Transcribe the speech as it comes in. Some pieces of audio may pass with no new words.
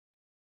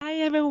Hi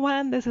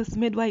everyone, this is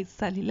Midwife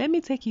Sally. Let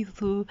me take you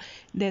through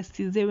the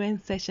Caesarean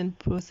section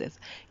process.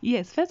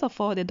 Yes, first of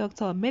all, the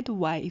doctor or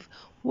midwife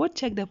will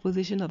check the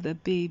position of the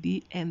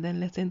baby and then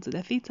listen to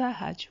the fetal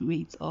heart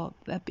rate of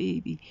the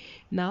baby.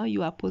 Now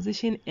you are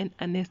positioned and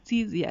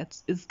anesthesia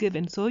is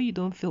given so you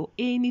don't feel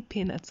any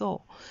pain at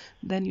all.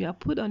 Then you are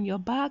put on your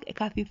back, a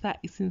catheter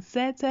is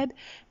inserted,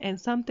 and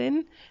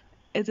something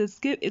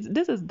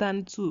this is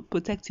done to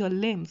protect your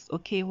limbs,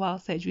 okay, while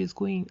surgery is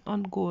going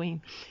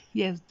ongoing.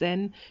 Yes,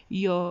 then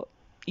your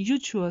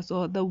uterus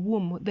or the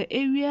womb, the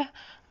area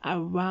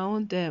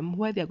around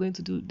where they're going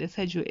to do the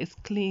surgery is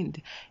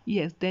cleaned.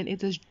 Yes, then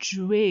it is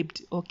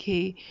draped,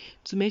 okay,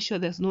 to make sure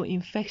there's no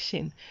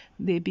infection.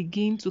 They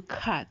begin to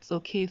cut,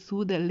 okay,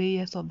 through the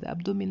layers of the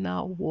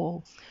abdominal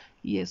wall.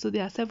 Yes, so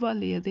there are several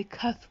layers. They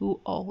cut through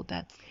all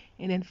that,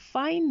 and then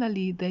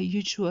finally the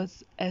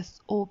uterus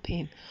is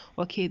open.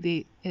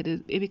 Okay,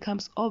 it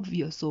becomes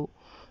obvious. So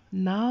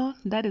now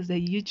that is the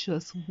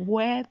uterus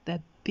where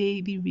the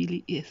baby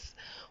really is.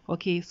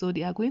 Okay, so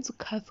they are going to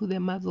cut through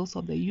the muscles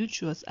of the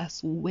uterus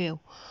as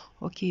well.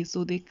 Okay,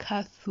 so they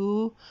cut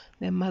through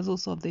the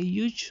muscles of the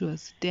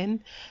uterus.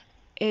 Then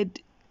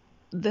it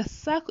the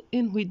sac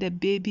in which the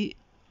baby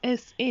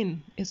is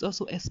in is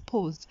also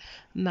exposed.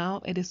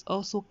 Now it is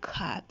also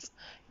cut.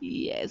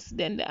 Yes,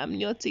 then the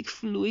amniotic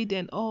fluid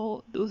and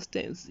all those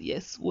things,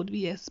 yes, would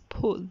be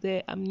exposed.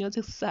 The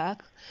amniotic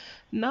sac.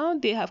 Now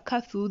they have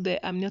cut through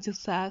the amniotic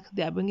sac.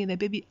 They are bringing the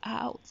baby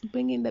out.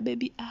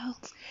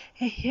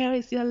 And here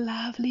is your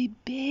lovely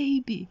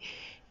baby.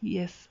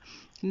 Yes.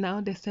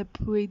 Now they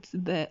separate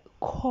the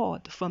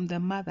cord from the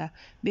mother.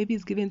 Baby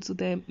is given to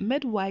the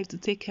midwife to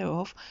take care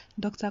of.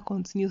 Doctor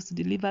continues to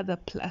deliver the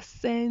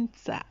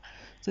placenta.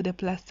 So the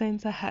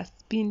placenta has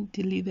been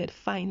delivered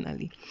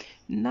finally.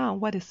 Now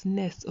what is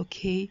next?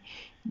 Okay,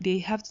 they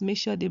have to make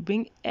sure they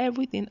bring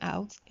everything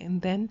out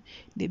and then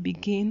they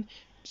begin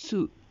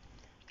to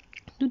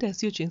do the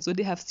suturing. So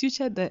they have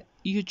sutured the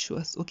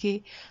uterus.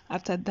 Okay,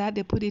 after that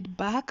they put it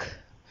back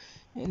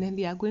and then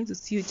they are going to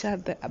suture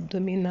the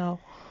abdominal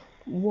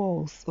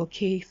walls.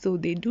 Okay, so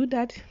they do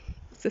that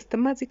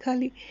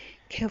systematically,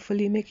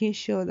 carefully, making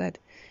sure that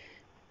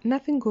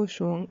nothing goes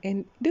wrong,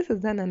 and this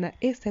is done under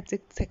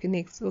aseptic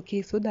techniques,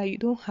 okay, so that you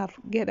don't have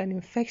get an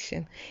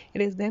infection.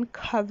 It is then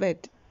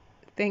covered.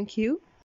 Thank you.